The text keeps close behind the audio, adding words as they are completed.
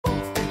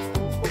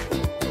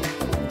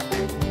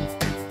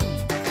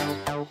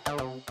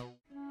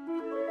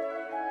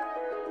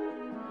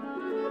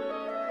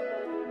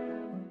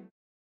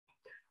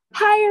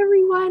Hi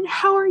everyone,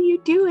 how are you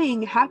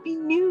doing? Happy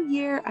New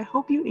Year! I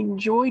hope you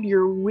enjoyed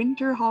your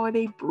winter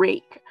holiday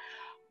break.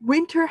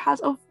 Winter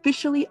has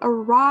officially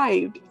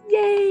arrived!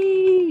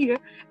 Yay!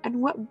 And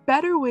what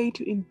better way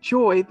to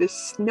enjoy this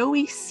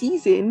snowy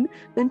season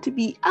than to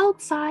be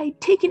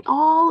outside, taking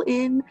all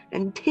in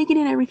and taking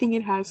in everything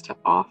it has to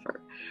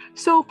offer.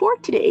 So for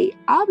today,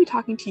 I'll be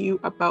talking to you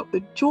about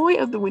the joy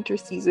of the winter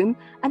season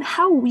and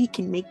how we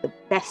can make the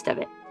best of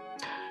it.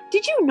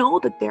 Did you know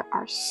that there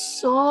are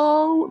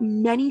so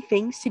many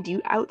things to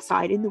do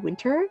outside in the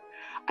winter?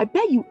 I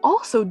bet you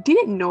also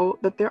didn't know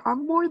that there are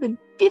more than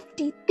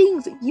 50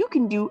 things that you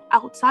can do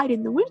outside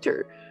in the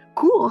winter.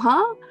 Cool,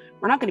 huh?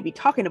 We're not going to be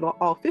talking about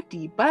all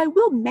 50, but I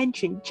will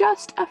mention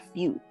just a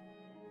few.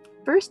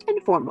 First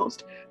and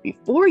foremost,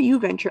 before you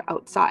venture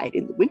outside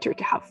in the winter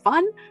to have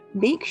fun,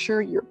 make sure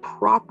you're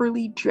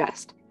properly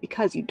dressed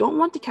because you don't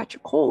want to catch a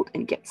cold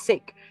and get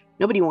sick.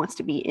 Nobody wants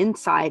to be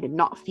inside and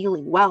not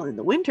feeling well in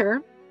the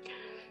winter.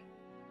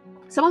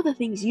 Some of the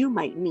things you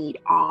might need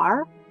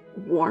are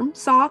warm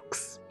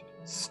socks,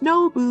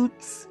 snow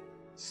boots,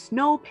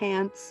 snow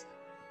pants,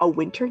 a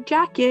winter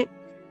jacket,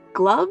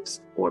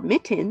 gloves or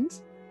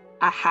mittens,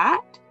 a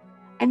hat,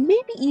 and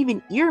maybe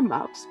even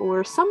earmuffs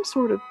or some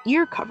sort of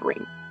ear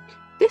covering.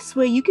 This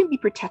way you can be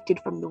protected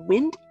from the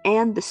wind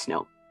and the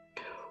snow.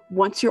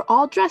 Once you're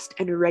all dressed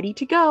and ready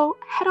to go,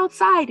 head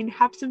outside and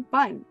have some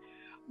fun.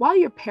 While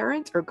your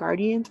parents or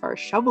guardians are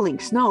shoveling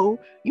snow,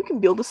 you can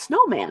build a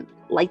snowman,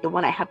 like the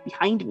one I have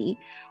behind me,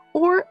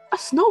 or a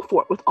snow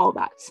fort with all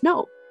that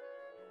snow.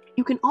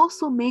 You can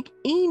also make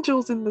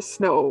angels in the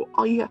snow.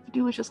 All you have to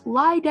do is just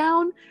lie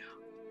down,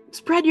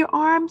 spread your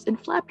arms,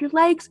 and flap your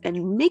legs,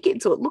 and make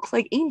it so it looks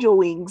like angel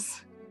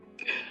wings.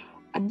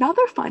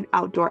 Another fun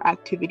outdoor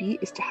activity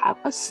is to have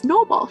a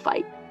snowball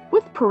fight,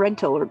 with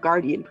parental or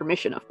guardian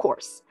permission, of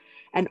course.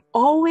 And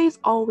always,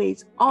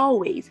 always,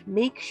 always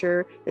make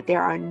sure that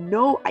there are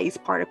no ice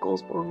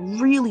particles or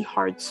really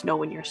hard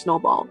snow in your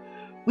snowball.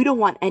 We don't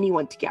want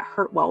anyone to get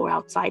hurt while we're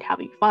outside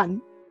having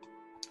fun.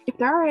 If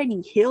there are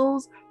any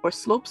hills or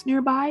slopes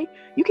nearby,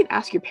 you can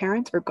ask your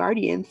parents or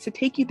guardians to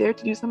take you there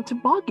to do some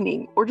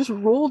tobogganing or just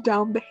roll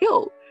down the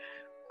hill.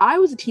 I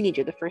was a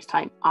teenager the first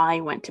time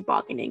I went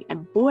tobogganing,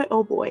 and boy,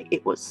 oh boy,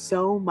 it was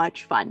so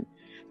much fun.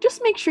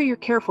 Just make sure you're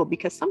careful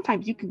because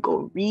sometimes you can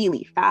go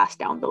really fast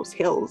down those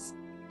hills.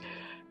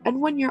 And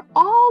when you're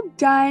all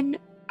done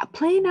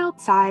playing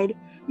outside,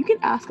 you can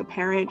ask a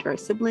parent or a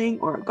sibling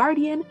or a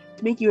guardian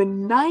to make you a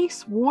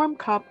nice warm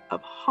cup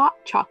of hot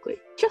chocolate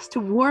just to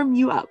warm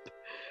you up.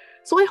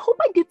 So I hope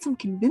I did some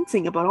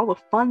convincing about all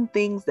the fun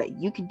things that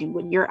you can do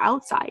when you're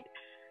outside.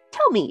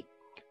 Tell me,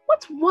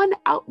 what's one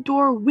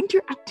outdoor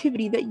winter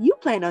activity that you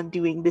plan on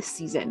doing this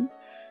season?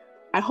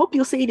 I hope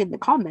you'll say it in the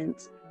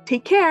comments.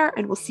 Take care,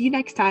 and we'll see you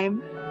next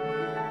time.